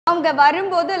அவங்க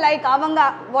வரும்போது லைக் அவங்க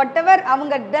whatever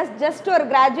அவங்க just ஒரு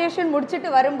கிராஜுவேஷன் முடிச்சிட்டு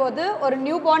வரும்போது ஒரு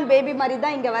நியூ பார்ன் பேபி மாதிரி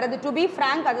தான் இங்க வருது. டு பி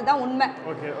ஃப்ராங்க் அதுதான் உண்மை.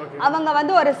 அவங்க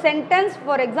வந்து ஒரு சென்டென்ஸ்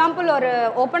ஃபார் எக்ஸாம்பிள் ஒரு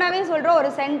ஓப்பனாவே சொல்ற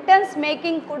ஒரு சென்டென்ஸ்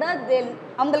மேக்கிங் கூட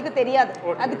அவங்களுக்கு தெரியாது.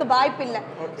 அதுக்கு வாய்ப்பு இல்லை.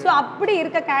 ஸோ அப்படி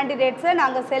இருக்க கேண்டிடேட்ஸை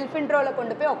நாங்கள் செல்ஃப் இன்ட்ரோவில்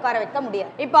கொண்டு போய் உட்கார வைக்க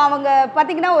முடியாது. இப்போ அவங்க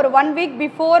பார்த்தீங்கன்னா ஒரு 1 வீக்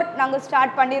பிஃபோர் நாங்கள்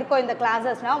ஸ்டார்ட் பண்ணியிருக்கோம் இந்த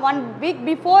கிளாஸஸ்னா 1 வீக்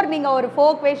பிஃபோர் நீங்கள் ஒரு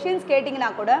 4 questions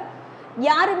கேட்டிங்கன்னா கூட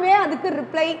யாருமே அதுக்கு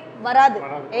ரிப்ளை வராது.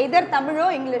 Either தமிழோ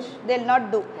English they will not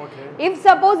do. if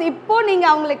suppose இப்போ நீங்க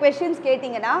அவங்களுக்கு क्वेश्चंस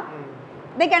கேட்டிங்கனா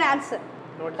they can answer.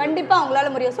 கண்டிப்பா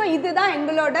அவங்களால முடியும். சோ இதுதான்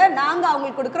எங்களோட நாங்க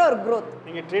அவங்களுக்கு கொடுக்கிற ஒரு growth.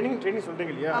 நீங்க ட்ரெய்னிங்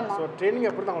சொல்றீங்க இல்லையா? சோ ட்ரெய்னிங்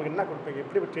அப்படி தான் உங்களுக்கு என்ன கொடுப்பீங்க?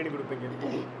 எப்படி ட்ரெய்னிங் கொடுப்பீங்க?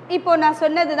 இப்போ நான்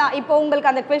சொன்னதுதான். இப்போ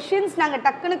உங்களுக்கு அந்த क्वेश्चंस நாங்க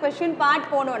டக்குன்னு क्वेश्चन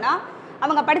பார்ட் போனோம்னா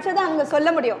அவங்க படிச்சதை அவங்க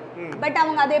சொல்ல முடியும். பட்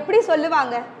அவங்க அதை எப்படி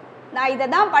சொல்லுவாங்க? நான் இதை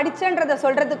தான் படிச்சேன்றதை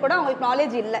சொல்றதுக்கு கூட அவங்களுக்கு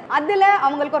நாலேஜ் இல்லை. அதில்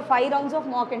அவங்களுக்கு ஒரு 5 rounds ஆஃப்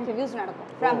மார்க் இன்டர்வியூஸ்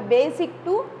நடக்கும். From basic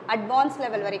to advance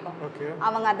level வரைக்கும்.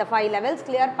 அவங்க அந்த 5 levels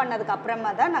கிளியர் பண்ணதுக்கு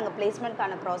அப்புறமா தான் நாங்கள்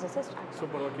பிளேஸ்மெண்ட்கான process start.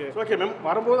 Super. Okay ma'am.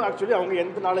 வரும்போது ஆக்சுவலி அவங்க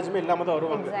எந்த நாலேஜுமே இல்லாமல் தான்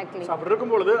வருவாங்க. எக்ஸாக்ட்லி. அப்படி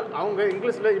இருக்கும்போது அவங்க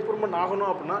இங்கிலீஷில் இம்ப்ரூவ்மெண்ட்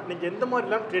ஆகணும் அப்படின்னா நீங்கள் எந்த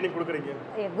மாதிரிலாம் ட்ரைனிங் கொடுக்குறீங்க?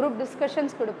 குரூப்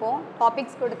டிஸ்கஷன்ஸ் கொடுப்போம்,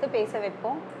 டாபிக்ஸ் கொடுத்து பேச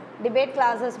வைப்போம், டிபேட்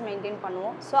கிளாஸஸ் மெயின்டைன்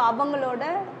பண்ணுவோம். ஸோ அவங்களோட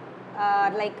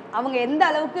லைக் அவங்க எந்த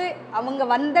அளவுக்கு அவங்க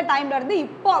வந்த டைம்ல இருந்து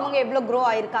இப்போ அவங்க எவ்வளோ க்ரோ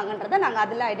ஆயிருக்காங்கன்றதை நாங்கள்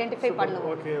அதில் ஐடென்டிஃபை பண்ணுவோம்.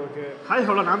 ஓகே. ஹாய்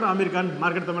ஹலோ, நான் தான் அமீர் கான்,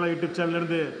 மார்க்கெட் தமிழா யூடியூப்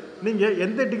சேனல்லேருந்து. நீங்கள்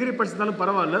எந்த டிகிரி படிச்சிருந்தாலும்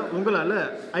பரவாயில்ல, உங்களால்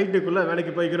ஐடிக்குள்ளே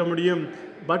வேலைக்கு போய்க்கிற முடியும்.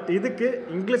 பட் இதுக்கு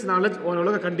இங்கிலீஷ் நாலேஜ்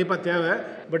ஓரளவுக்கு கண்டிப்பாக தேவை.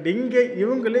 பட் இங்கே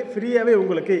இவங்களே ஃப்ரீயாகவே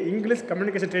உங்களுக்கு இங்கிலீஷ்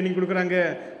கம்யூனிகேஷன் ட்ரைனிங் கொடுக்குறாங்க.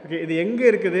 ஓகே, இது எங்கே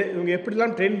இருக்குது, இவங்க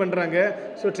எப்படிலாம் ட்ரெயின் பண்ணுறாங்க,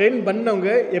 ஸோ ட்ரெயின் பண்ணவங்க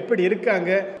எப்படி இருக்காங்க,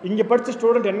 இங்கே படித்த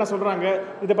ஸ்டூடெண்ட் என்ன சொல்கிறாங்க,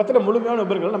 இதை பற்றின முழுமையான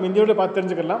விவரங்கள் நம்ம இந்த வீடியோ பார்த்து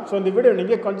தெரிஞ்சுக்கலாம். ஸோ இந்த வீடியோ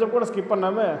நீங்கள் கொஞ்சம் கூட ஸ்கிப்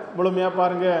பண்ணாமல் முழுமையாக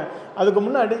பாருங்கள். அதுக்கு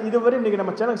முன்னாடி இதுவரை நீங்கள்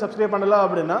நம்ம சேனல் சப்ஸ்கிரைப் பண்ணலாம்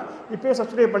அப்படின்னா இப்போயே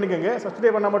சப்ஸ்கிரைப் பண்ணிக்கோங்க.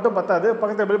 சப்ஸ்கிரைப் பண்ணால் மட்டும் பத்தாது,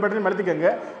 பக்கத்தில் பெல் பட்டன்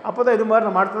அழுத்திக்கோங்க. அப்போ தான் இது மாதிரி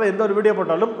நம்ம அடுத்ததாக எந்த ஒரு வீடியோ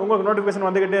போட்டாலும் உங்களுக்கு நோட்டிஃபிகேஷன்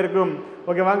வந்துகிட்டே இருக்கும்.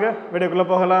 ஓகே, வாங்க வீடியோக்குள்ளே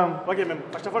போகலாம். Okay ma'am,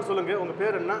 first of all சொல்லுங்கள் உங்கள்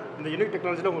பேர் என்ன, இந்த யூனிக்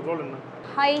டெக்னாலஜியில் உங்கள் ரோல் என்ன?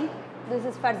 Hi, this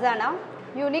is Farzana.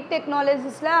 Unique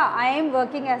டெக்னாலஜிஸில் I am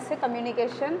working as a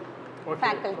communication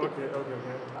faculty.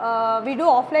 We do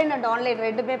offline and online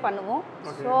ரெண்டுமே பண்ணுவோம்.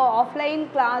 So offline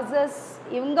classes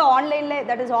இவங்க ஆன்லைன்ல,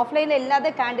 that is offline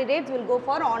இல்லாத candidates will go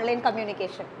for online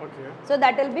communication. So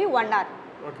that will be 1 hour.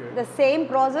 The same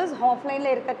process offline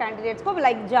ல இருக்க candidates को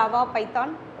like Java,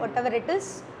 Python, whatever it is,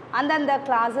 அந்த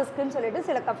கிளாஸஸ்க்குன்னு சொல்லிட்டு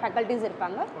சில ஃபேக்கல்ட்டிஸ்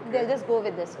இருப்பாங்க. they'll just go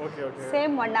with this.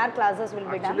 Same 1 hour classes will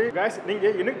be done. guys, நீங்க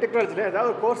unique டெக்னாலஜில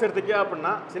ஏதாவது course எடுத்தீங்க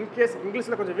அப்படின்னா in case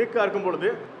இங்கிலீஷ்ல கொஞ்சம் வீக்கா இருக்கும்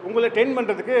பொழுது உங்களை ட்ரெயின்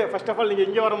பண்றதுக்கு ஃபர்ஸ்ட் ஆஃப் ஆல் நீங்க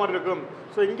இங்க வர மாதிரி இருக்கும்.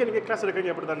 சோ இங்க நீங்க கிளாஸ்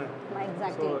எடுக்கறீங்க அப்படி தானே?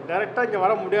 எக்ஸாக்ட்லி. சோ டைரக்ட்டா இங்க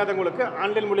வர முடியாதவங்களுக்கு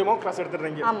ஆன்லைன் மூலமா கிளாஸ்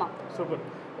எடுத்துறீங்க. ஆமா. சூப்பர்.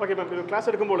 ஓகே மேம், இது கிளாஸ்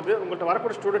எடுக்கும் பொழுது உங்கள்ட்ட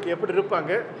வரக்கூடிய ஸ்டூடெண்ட் எப்படி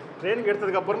இருப்பாங்க, ட்ரெயினிங்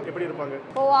எடுத்ததுக்கு அப்புறம் எப்படி இருப்பாங்க?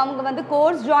 அவங்க வந்து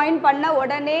கோர்ஸ் ஜாயின் பண்ண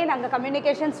உடனே நாங்க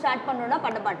கம்யூனிகேஷன் ஸ்டார்ட் பண்ணனும்னா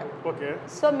பண்ண மாட்டோம். ஓகே.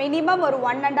 சோ மினிமம் ஒரு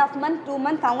 1.5 month 2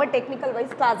 months அவங்க டெக்னிக்கல்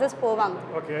வைஸ் கிளாसेस போவாங்க.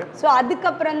 ஓகே. சோ அதுக்கு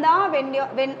அப்புறம் தான்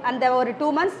when அந்த ஒரு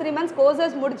 2 months 3 months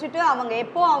கோர்சஸ் முடிச்சிட்டு அவங்க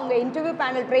எப்போ அவங்க இன்டர்வியூ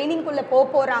பேனல் ட்ரெய்னிங் குள்ள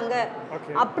போறாங்க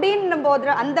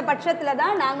அப்படின்னும்போது அந்த பட்சத்துல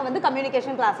தான் நாங்க வந்து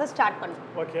கம்யூனிகேஷன் கிளாसेस ஸ்டார்ட் பண்ணுவோம்.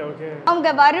 ஓகே. அவங்க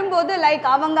வரும்போது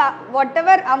லைக் அவங்க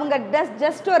whatever அவங்க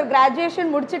just ஒரு கிராஜுவேஷன்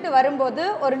முடிச்சிட்டு வரும்போது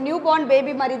ஒரு நியூ பார்ன்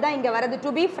பேபி மாதிரி தான் இங்க வருது.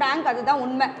 டு பி ஃப்ராங்க் அதுதான்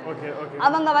உண்மை.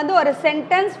 அவங்க வந்து ஒரு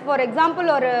சென்டென்ஸ் ஃபார் எக்ஸாம்பிள்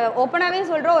ஒரு ஓப்பனாவே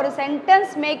சொல்ற ஒரு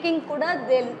சென்டென்ஸ் மேக்கிங் கூட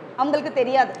அவங்களுக்கு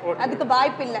தெரியாது. அதுக்கு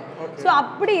வாய்ப்பு இல்லை. ஸோ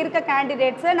அப்படி இருக்க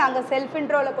கேண்டிடேட்ஸை நாங்கள் செல்ஃப்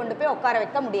இன்ட்ரோவில் கொண்டு போய் உட்கார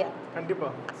வைக்க முடியாது. கண்டிப்பா.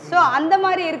 ஸோ அந்த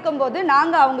மாதிரி இருக்கும்போது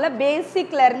நாங்கள் அவங்கள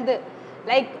பேசிக்ல இருந்து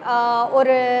லைக்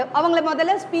ஒரு அவங்கள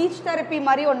முதல்ல ஸ்பீச் தெரப்பி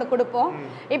மாதிரி ஒன்று கொடுப்போம்.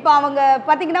 இப்போ அவங்க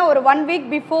பார்த்தீங்கன்னா ஒரு 1 வீக்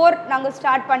பிஃபோர் நாங்கள்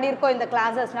ஸ்டார்ட் பண்ணியிருக்கோம் இந்த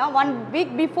கிளாஸஸ்னா 1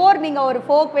 வீக் பிஃபோர் நீங்கள் ஒரு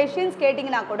 4 questions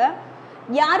கேட்டிங்கன்னா கூட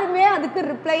யாருமே அதுக்கு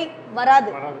ரிப்ளை வராது.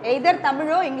 Either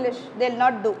தமிழோ English they will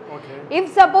not do. if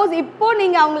suppose இப்போ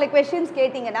நீங்கள் அவங்களுக்கு questions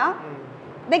கேட்டிங்கன்னா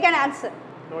they can answer.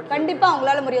 கண்டிப்பா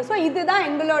அவங்களால முடியும். ஸோ இதுதான்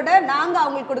எங்களோட நாங்கள்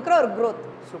அவங்களுக்கு கொடுக்குற ஒரு growth.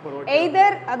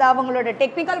 எய்தர் அது அவங்களோட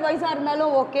டெக்னிக்கல் வைஸாக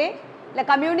இருந்தாலும் ஓகே, இல்லை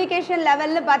கம்யூனிகேஷன்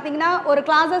லெவலில் பார்த்தீங்கன்னா ஒரு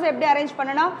கிளாஸஸ் எப்படி அரேஞ்ச்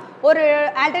பண்ணனா ஒரு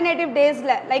ஆல்டர்னேட்டிவ்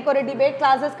டேஸில் லைக் ஒரு டிபேட்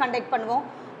கிளாஸஸ் கண்டக்ட் பண்ணுவோம்.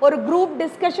 ஒரு குரூப்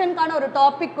டிஸ்கஷனுக்கான ஒரு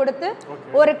டாபிக் கொடுத்து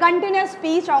ஒரு கண்டினியூஸ்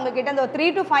ஸ்பீச் அவங்க கிட்ட அந்த 3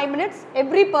 to 5 minutes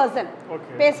எவ்ரி பர்சன்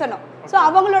பேசணும். ஸோ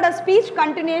அவங்களோட ஸ்பீச்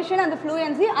கண்டினியூஷன் அந்த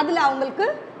ஃப்ளூயன்சி அதில் அவங்களுக்கு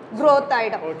growth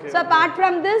ஆகிடும். ஸோ அப்பார்ட்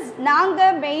ஃப்ரம் திஸ்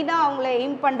நாங்கள் மெயினாக அவங்கள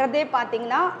எய்ம் பண்ணுறதே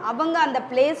பார்த்தீங்கன்னா அவங்க அந்த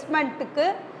பிளேஸ்மெண்ட்டுக்கு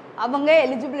அவங்க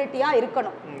எலிஜிபிலிட்டியாக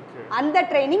இருக்கணும். அந்த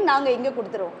ட்ரைனிங் நாங்கள் இங்கே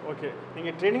கொடுத்துருவோம். ஓகே.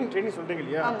 நீங்கள் ட்ரைனிங் சொல்கிறீங்க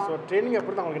இல்லையா? ஸோ ட்ரைனிங்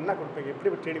அப்படி தான் அவங்களுக்கு என்ன கொடுப்பீங்க,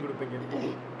 எப்படி ட்ரைனிங் கொடுப்பீங்க?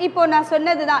 இப்போ நான்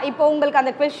சொன்னது தான். இப்போ உங்களுக்கு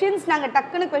அந்த கொஸ்டின்ஸ் நாங்கள்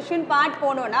டக்குன்னு கொஸ்டின் பார்ட்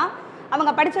போனோம்னா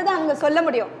அவங்க படித்ததை அவங்க சொல்ல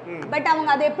முடியும். பட்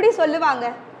அவங்க அதை எப்படி சொல்லுவாங்க?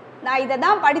 நான் இதை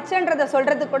தான் படிச்சேன்றதை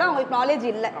சொல்றதுக்கு கூட அவங்களுக்கு நாலேஜ்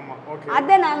இல்லை. ஆமா ஓகே.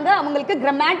 அதை நாங்கள் அவங்களுக்கு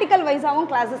கிராமட்டிக்கல் வைஸாகவும்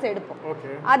கிளாஸஸ் எடுப்போம்.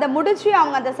 ஓகே. அதை முடிச்சு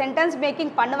அவங்க அந்த சென்டென்ஸ்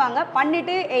மேக்கிங் பண்ணுவாங்க.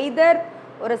 பண்ணிட்டு எய்தர்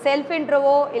ஒரு செல்ஃப்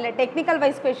இன்டர்வோ இல்லை டெக்னிக்கல்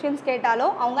வைஸ் கொஷின்ஸ் கேட்டாலோ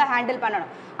அவங்க ஹேண்டில்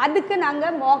பண்ணணும். அதுக்கு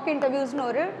நாங்கள் மாக் இன்டர்வியூஸ்னு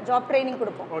ஒரு ஜாப் ட்ரைனிங்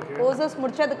கொடுப்போம். கோர்சஸ்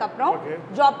முடிச்சதுக்கப்புறம்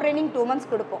ஜாப் ட்ரைனிங் 2 months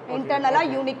கொடுப்போம். இன்டர்னலாக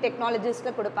யூனிக்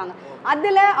டெக்னாலஜிஸில் கொடுப்பாங்க.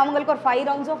 அதில் அவங்களுக்கு ஒரு 5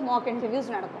 rounds ஆஃப் மாக் இன்டர்வியூஸ்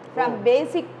நடக்கும். From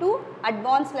basic to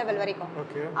advance level வரைக்கும்.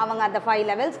 அவங்க அந்த 5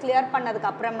 levels கிளியர் பண்ணதுக்கு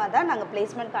அப்புறமா தான் நாங்கள்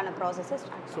பிளேஸ்மெண்ட்கான ப்ராசஸை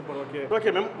start. Super okay.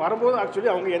 Okay ma'am, வரும்போது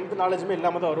ஆக்சுவலி அவங்க எந்த நாலேஜுமே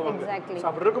இல்லாமல் தான் வருவாங்க. எக்ஸாக்ட்லி.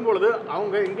 அப்படி இருக்கும்பொழுது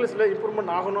அவங்க இங்கிலீஷில்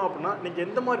இம்ப்ரூவ்மெண்ட் ஆகணும் அப்படின்னா நீங்கள்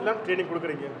எந்த மாதிரிலாம் ட்ரைனிங் கொடுக்குறீங்க?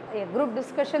 குரூப்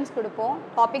டிஸ்கஷன்ஸ் கொடுப்போம்,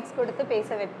 டாபிக்ஸ் கொடுத்து பேச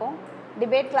வைப்போம்,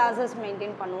 டிபேட் கிளாஸஸ்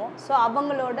மெயின்டைன் பண்ணுவோம். ஸோ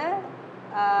அவங்களோட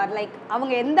லைக்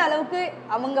அவங்க எந்த அளவுக்கு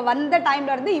அவங்க வந்த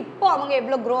டைம்ல இருந்து இப்போ அவங்க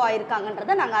எவ்வளோ க்ரோ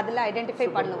ஆயிருக்காங்கன்றதை நாங்கள் அதில் ஐடென்டிஃபை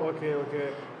பண்ணுவோம். Okay okay.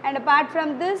 And apart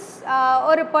from this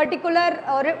ஒரு பர்டிகுலர்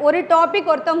ஒரு டாபிக்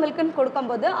ஒருத்தவங்களுக்குன்னு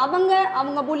கொடுக்கும்போது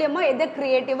அவங்க மூலியமாக எதை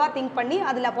க்ரியேட்டிவாக திங்க் பண்ணி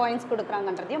அதில் பாயிண்ட்ஸ்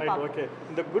கொடுக்குறாங்கன்றதையும் பார்ப்போம். ஓகே.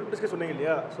 இந்த குட் டிஸ்கஸ் சொன்னீங்க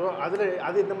இல்லையா, ஸோ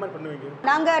அது எந்த மாதிரி பண்ணுவீங்க?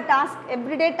 நாங்கள் டாஸ்க்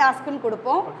எவ்ரிடே டாஸ்க்குன்னு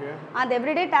கொடுப்போம். அந்த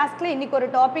எவ்ரிடே டாஸ்கில் இன்றைக்கி ஒரு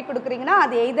டாபிக் கொடுக்குறீங்கன்னா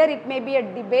அது either it may be a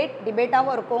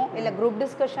டிபேட்டாகவும் இருக்கும், இல்லை குரூப்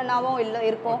டிஸ்கஷனாகவும்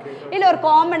இருக்கும், இல்லை ஒரு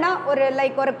காமனாக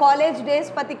ஒரு காலேஜ்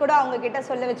டேஸ் பற்றி கூட அவங்க கிட்ட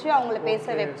சொல்ல வச்சு அவங்கள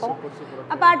பேச வைப்போம்.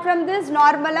 அப்பார்ட் ஃப்ரம் திஸ்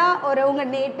நார்மலாக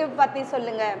உங்கள் நேட்டிவ் பற்றி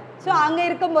சொல்லுங்க. ஸோ அங்கே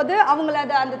இருக்கும்போது அவங்கள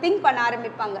அந்த திங்க் பண்ண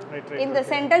ஆரம்பிப்பாங்க. இந்த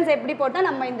சென்டென்ஸ் எப்படி போட்டால்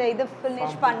நம்ம இந்த இது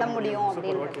ஃபினிஷ் பண்ண முடியும்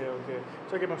அப்படின்னு. Okay okay.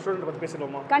 So okay ma'am, student பற்றி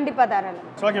பேசலாமா? கண்டிப்பாக தாராளம்.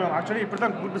 ஸோ ஓகே மேம், ஆக்சுவலி இப்படி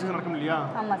தான் குட் டிஸ்கஸ் நடக்கும் இல்லையா?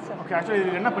 ஆமாம் சார். ஓகே. ஆக்சுவலி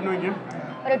இது என்ன பண்ணுவீங்க?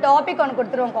 ஒரு டாபிக் ஒன்று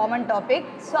கொடுத்துருவோம், காமன் டாபிக்.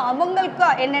 ஸோ அவங்களுக்கு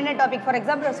என்னென்ன டாபிக், ஃபார்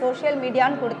எக்ஸாம்பிள் சோஷியல்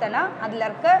மீடியான்னு கொடுத்தேன்னா அதில்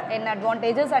இருக்க என்ன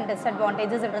அட்வான்டேஜஸ் அண்ட்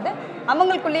டிஸ்அட்வான்டேஜஸ்ன்றது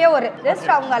அவங்களுக்குள்ளேயே ஒரு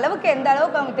ஜஸ்ட் அவங்க அளவுக்கு எந்த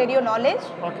அளவுக்கு அவங்க தெரியும் நாலேஜ்,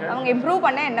 அவங்க இம்ப்ரூவ்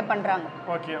பண்ண என்ன பண்ணுறாங்க,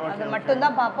 அது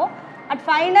மட்டும்தான் பார்ப்போம். அட்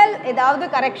ஃபைனல் ஏதாவது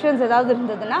கரெக்ஷன்ஸ் ஏதாவது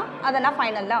இருந்ததுன்னா அதை நான்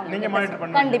ஃபைனலில் நீங்கள் மானிட்டர்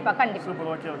பண்ணுங்க. கண்டிப்பாக. சூப்பர்.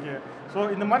 Okay okay. ஸோ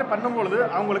இந்த மாதிரி பண்ணும்பொழுது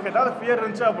அவங்களுக்கு ஏதாவது ஃபியர்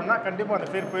இருந்துச்சு அப்படின்னா கண்டிப்பாக அந்த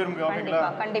ஃபியர் போயிருங்க. ஓகேங்களா?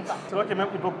 கண்டிப்பாக. சரி ஓகே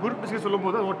மேம், இப்போ குரூப் டிஸ்கஸ்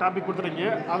சொல்லும்போது ஒரு டாபிக் கொடுத்துருங்க,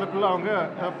 அதுக்குள்ளே அவங்க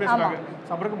பேசுகிறாங்க.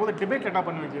 அப்படி இருக்கும்போது டிபேட் என்ன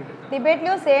பண்ணுவீங்க?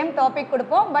 டிபேட்லேயும் சேம் டாபிக்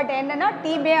கொடுப்போம், பட் என்னன்னா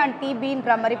டிபே அண்ட்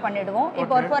டிபின்ற மாதிரி பண்ணிடுவோம்.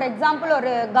 இப்போ ஃபார் எக்ஸாம்பிள்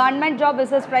ஒரு government job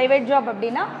versus private job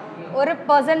அப்படின்னா ஒரு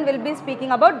person will be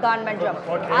speaking about government job,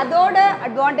 அதோட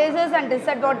அட்வான்டேஜஸ் அண்ட்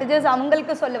டிஸ்அட்வான்டேஜஸ்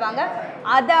அவங்களுக்கு சொல்லுவாங்க.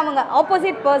 அதை அவங்க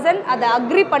ஆப்போசிட் பர்சன் அதை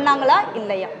அக்ரி பண்ணாங்களா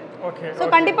இல்லையா. ஸோ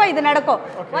கண்டிப்பாக இது நடக்கும்.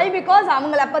 வை பிகாஸ்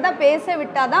அவங்களை அப்போ தான் பேச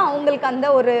விட்டாதான் அவங்களுக்கு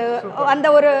அந்த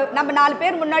ஒரு நம்ம 4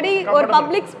 பேர் முன்னாடி ஒரு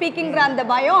பப்ளிக் ஸ்பீக்கிங்கிற அந்த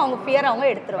பயம் அவங்க ஃபியர் அவங்க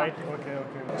எடுத்துருவாங்க.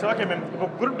 ஸோ ஓகே மேம், இப்போ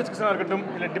குரூப் டிஸ்கஷனாக இருக்கட்டும்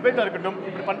இல்லை டிபேட்டாக இருக்கட்டும்,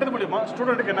 இப்படி பண்ணுறது மூலியமா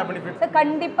ஸ்டூடெண்ட்டுக்கு என்ன பெனிஃபிட்? ஸோ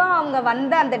கண்டிப்பாக அவங்க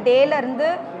வந்த அந்த டேலேருந்து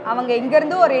அவங்க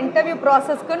இங்கேருந்து ஒரு இன்டர்வியூ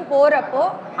ப்ராசஸ்க்குன்னு போகிறப்போ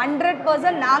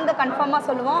 100% நாங்கள் கன்ஃபார்மாக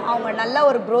சொல்லுவோம் அவங்க நல்ல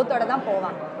ஒரு க்ரோத்தோட தான்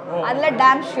போவாங்க. அதில்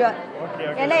டேம் ஷியூர்.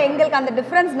 ஏன்னா எங்களுக்கு அந்த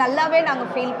டிஃப்ரென்ஸ் நல்லாவே நாங்கள்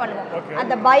ஃபீல் பண்ணுவோம்.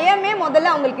 அந்த பயமே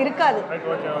முதல்ல அவங்களுக்கு இருக்காது.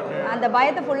 அந்த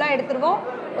பயத்தை ஃபுல்லாக எடுத்துருவோம்.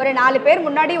 ஒரு 4 பேர்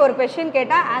முன்னாடி ஒரு கொஸ்டின்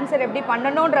கேட்டால் ஆன்சர் எப்படி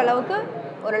பண்ணணுன்ற அளவுக்கு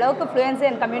ஓரளவுக்கு ஃப்ளூயன்சி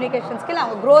அண்ட் கம்யூனிகேஷன் ஸ்கில்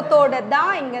அவங்க க்ரோத்தோட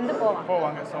தான் இங்கேருந்து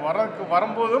போவாங்க. ஸோ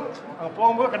வரும்போதும்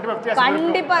போகும்போது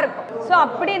கண்டிப்பாக இருக்கும். ஸோ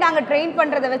அப்படி நாங்கள் ட்ரெயின்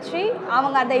பண்ணுறதை வச்சு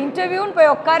அவங்க அந்த இன்டர்வியூன்னு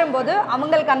போய் உட்காரும்போது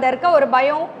அவங்களுக்கு அந்த இருக்க ஒரு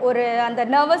பயம், ஒரு அந்த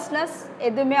நர்வஸ்னஸ்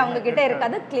எதுவுமே அவங்க கிட்ட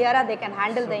இருக்காது. கிளியராக they can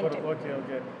handle the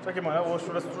interview.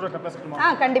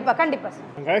 கண்டிப்பாக.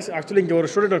 கைஸ், ஆக்சுவலி இங்கே ஒரு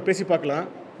ஸ்டூடெண்ட் பேசி பார்க்கலாம்.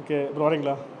 ஓகே ப்ரோ,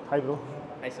 வரீங்களா? Hi bro.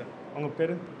 Hi sir. உங்கள்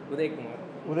பேர்?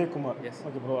 Udhayakumar. S.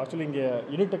 Okay bro, actually இங்கே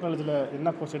யூனிக் டெக்னாலஜியில்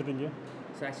என்ன கோர்ஸ் எடுத்தீங்க?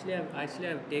 So actually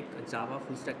I've take Java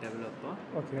full stack developer.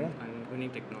 Okay. And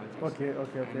Uniq Technologies. Okay.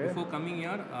 And before coming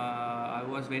here, I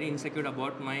was very insecure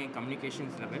about my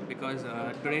communications level because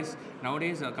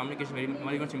nowadays communication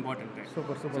very much important, right?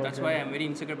 Super. So that's why I'm very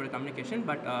insecure about communication.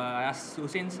 But as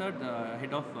Hussein sir, the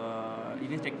head of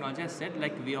Uniq Technologies, has said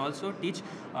like we also teach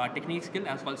technique skill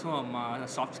as also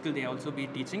soft skill. They also be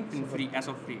teaching in free as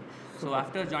of free. So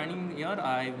after joining here,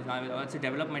 I also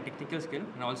developed my technical skill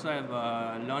and also I've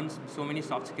learned so many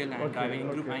soft skill and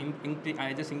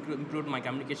I just improved my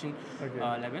communication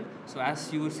level. So as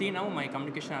you see now, my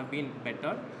communication have been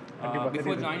better.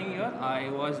 Before joining here, I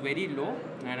was very low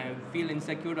and I feel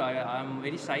insecure. I'm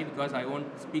very shy because I won't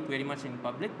speak very much in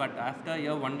public. But after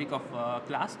 1 week of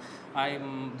class, I'm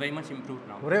very much improved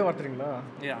now.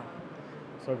 Yeah.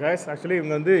 So guys, actually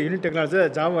இவங்க வந்து unique technology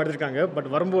Java எடுத்திருக்காங்க. But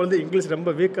வரும்போது English ரொம்ப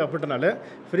week அப்படின்றனால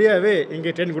ஃப்ரீயாகவே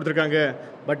இங்கே train கொடுத்துருக்காங்க.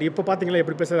 But இப்போ பார்த்தீங்களா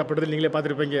எப்படி பேசுறது அப்படின்றது நீங்களே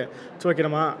பார்த்துருப்பீங்க. ஸோ ஓகே,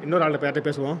 நம்ம இன்னொரு ஆள் பேர்ட்ட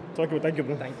பேசுவோம். So okay, thank you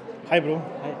bro. Hi bro.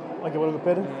 Okay bro, உங்கள்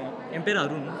பேர்? என் பேர்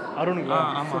அருணுங்களா?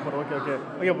 சூப்பர்.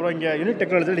 ஓகே ப்ரோ, இங்கே யூனிக்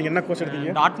டெக்னாலஜியில் நீங்கள் என்ன கோர்ஸ்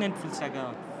எடுத்தீங்க? .NET full stock.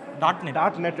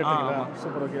 .NET எடுத்துங்களா?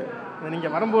 Super. Okay.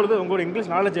 நீங்கள் வரும்போது உங்களோட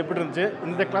இங்கிலீஷ் நாலேஜ் எப்படி இருந்துச்சு?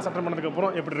 இந்த கிளாஸ் அட்டன்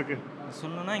பண்ணதுக்கப்புறம் எப்படி இருக்குது?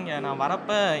 சொல்லணும்னா இங்கே நான்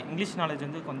வரப்போ இங்கிலீஷ் நாலேஜ்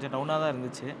வந்து கொஞ்சம் டவுனாக தான்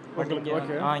இருந்துச்சு. பட்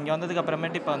இங்கே வந்ததுக்கு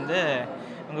அப்புறமேட்டு இப்போ வந்து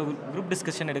உங்கள் குரூப்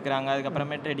டிஸ்கஷன் எடுக்கிறாங்க,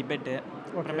 அதுக்கப்புறமேட்டு டிபேட்டு,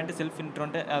 அப்புறமேட்டு செல்ஃப்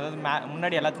இன்ட்ரோன்ட்டு, அதாவது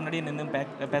முன்னாடி எல்லாத்துக்கு முன்னாடி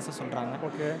நின்று பேச சொல்கிறாங்க.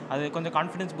 அது கொஞ்சம்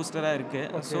கான்ஃபிடன்ஸ் பூஸ்டராக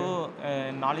இருக்குது. ஸோ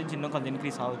நாலேஜ் இன்னும் கொஞ்சம்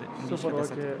இன்க்ரீஸ் ஆகுது இங்கிலீஷில்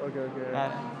பேசுறது.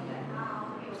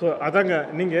 ஸோ அதாங்க,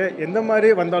 நீங்கள் எந்த மாதிரி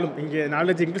வந்தாலும் இங்கே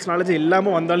இங்கிலீஷ் நாலேஜ்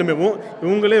இல்லாமல் வந்தாலுமே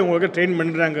இவங்களே உங்களுக்கு ட்ரெயின்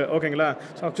பண்ணுறாங்க. ஓகேங்களா?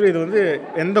 ஸோ ஆக்சுவலி இது வந்து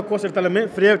எந்த கோர்ஸ் எடுத்தாலுமே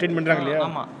ஃப்ரீயாக ட்ரெயின் பண்ணுறாங்க இல்லையா?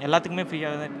 ஆமாம், எல்லாத்துக்குமே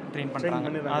ஃப்ரீயாக தான் ட்ரெயின்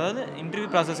பண்ணுறாங்க. அதாவது இன்டர்வியூ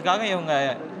ப்ராசஸ்க்காக இவங்க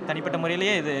தனிப்பட்ட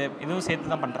முறையிலேயே இதுவும்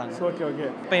சேர்த்து தான் பண்ணுறாங்க. ஓகே.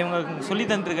 இப்போ இவங்க சொல்லி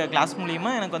தந்துருக்க கிளாஸ்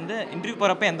மூலியமாக எனக்கு வந்து இன்டர்வியூ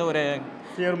போகிறப்ப எந்த ஒரு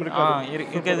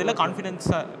இருக்கிறதுல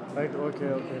கான்ஃபிடென்ஸாக. ரைட். ஓகே.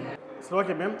 சரி,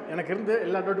 ஓகே மேம். எனக்கு இருந்து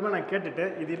எல்லா டவுட்டுமே நான் கேட்டுட்டு,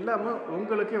 இது இல்லாமல்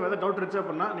உங்களுக்கு எதாவது டவுட் இருந்துச்சு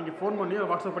அப்படின்னா நீங்கள் ஃபோன் பண்ணி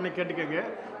வாட்ஸ்அப் பண்ணி கேட்டுக்கோங்க.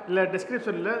 இல்லை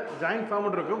டிஸ்கிரிப்ஷனில் ஜாயின் ஃபார்ம்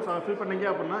இருக்கும், ஸோ அதை ஃபில் பண்ணிங்க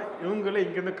அப்படின்னா இவங்களே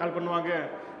இங்கேருந்து கால் பண்ணுவாங்க.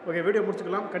 ஓகே, வீடியோ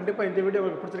முடிச்சுக்கலாம். கண்டிப்பாக இந்த வீடியோ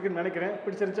உங்களுக்கு பிடிச்சிருக்குன்னு நினைக்கிறேன்.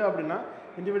 பிடிச்சிருச்சா அப்படின்னா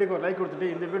இந்த வீடியோக்கு ஒரு லைக்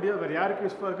கொடுத்துட்டு, இந்த வீடியோ வேறு யாருக்கு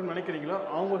யூஸ்ஃபுல்லாக இருக்குன்னு நினைக்கிறீங்களோ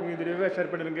அவங்களுக்கு இந்த வீடியோவை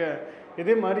ஷேர் பண்ணிடுங்க.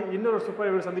 இதே மாதிரி இன்னொரு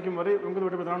சூப்பர் வீடியோ சந்திக்கும் வரை உங்கள்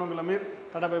வீட்டு நான் உங்கள் Amir.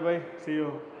 Tata, by by, see you,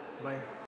 bye.